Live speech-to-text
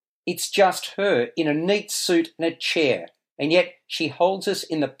It's just her in a neat suit and a chair, and yet she holds us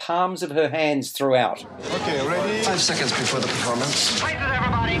in the palms of her hands throughout. Okay, ready? 5 seconds before the performance. Places,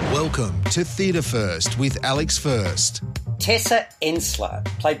 everybody. Welcome to Theatre First with Alex First. Tessa Ensler,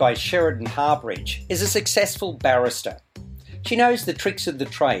 played by Sheridan Harbridge, is a successful barrister. She knows the tricks of the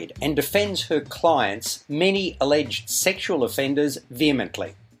trade and defends her clients, many alleged sexual offenders,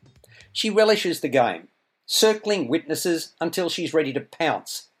 vehemently. She relishes the game, circling witnesses until she's ready to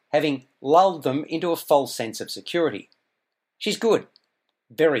pounce, having lulled them into a false sense of security. She's good,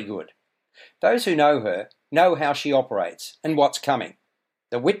 very good. Those who know her know how she operates and what's coming.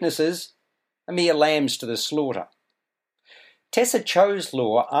 The witnesses are mere lambs to the slaughter. Tessa chose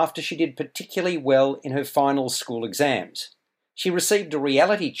law after she did particularly well in her final school exams. She received a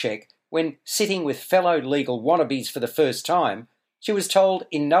reality check when, sitting with fellow legal wannabes for the first time, she was told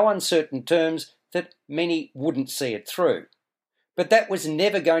in no uncertain terms that many wouldn't see it through. But that was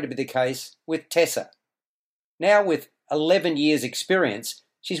never going to be the case with Tessa. Now, with 11 years' experience,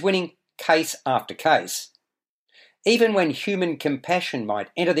 she's winning case after case. Even when human compassion might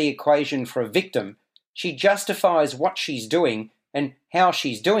enter the equation for a victim, she justifies what she's doing and how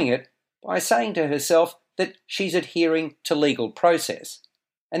she's doing it by saying to herself that she's adhering to legal process.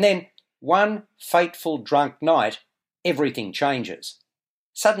 And then, one fateful drunk night, everything changes.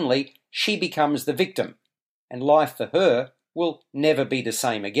 Suddenly, she becomes the victim, and life for her will never be the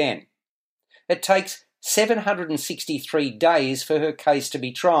same again. It takes 763 days for her case to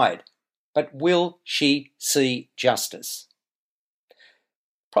be tried, but will she see justice?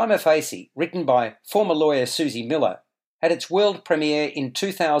 Prima Facie, written by former lawyer Susie Miller, had its world premiere in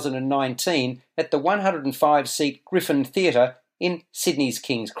 2019 at the 105-seat Griffin Theatre in Sydney's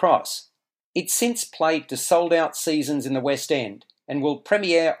King's Cross. It's since played to sold-out seasons in the West End and will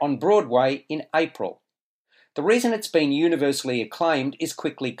premiere on Broadway in April. The reason it's been universally acclaimed is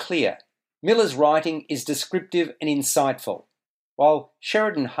quickly clear. Miller's writing is descriptive and insightful, while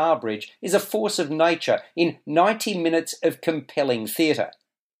Sheridan Harbridge is a force of nature in 90 minutes of compelling theatre.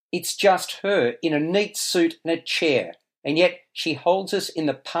 It's just her in a neat suit and a chair, and yet she holds us in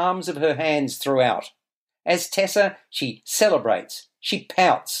the palms of her hands throughout. As Tessa, she celebrates, she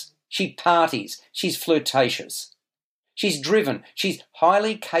pouts, she parties, she's flirtatious. She's driven, she's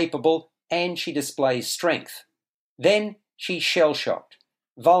highly capable, and she displays strength. Then she's shell-shocked,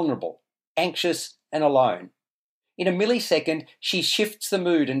 vulnerable, anxious and alone. In a millisecond, she shifts the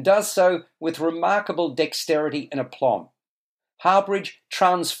mood and does so with remarkable dexterity and aplomb. Harbridge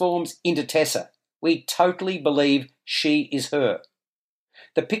transforms into Tessa. We totally believe she is her.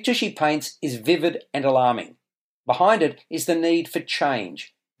 The picture she paints is vivid and alarming. Behind it is the need for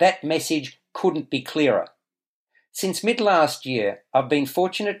change. That message couldn't be clearer. Since mid-last year, I've been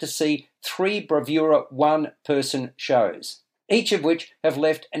fortunate to see 3 bravura one-person shows, each of which have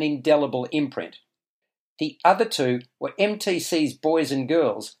left an indelible imprint. The other 2 were MTC's Boys and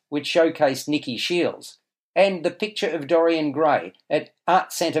Girls, which showcased Nikki Shields, and The Picture of Dorian Gray at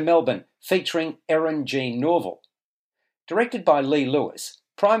Art Centre Melbourne, featuring Erin Jean Norval. Directed by Lee Lewis,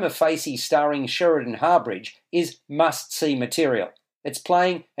 Prima Facie starring Sheridan Harbridge is must-see material. It's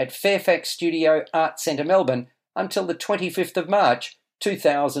playing at Fairfax Studio Art Centre Melbourne until the 25th of March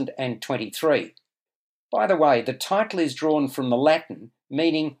 2023. By the way, the title is drawn from the Latin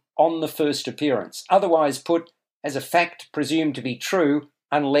meaning on the first appearance, otherwise put as a fact presumed to be true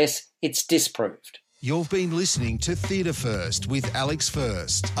unless it's disproved. You've been listening to Theatre First with Alex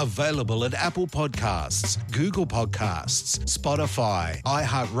First. Available at Apple Podcasts, Google Podcasts, Spotify,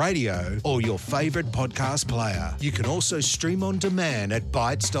 iHeartRadio, or your favourite podcast player. You can also stream on demand at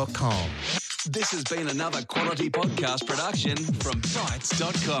Bytes.com. This has been another quality podcast production from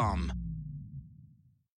Bytes.com.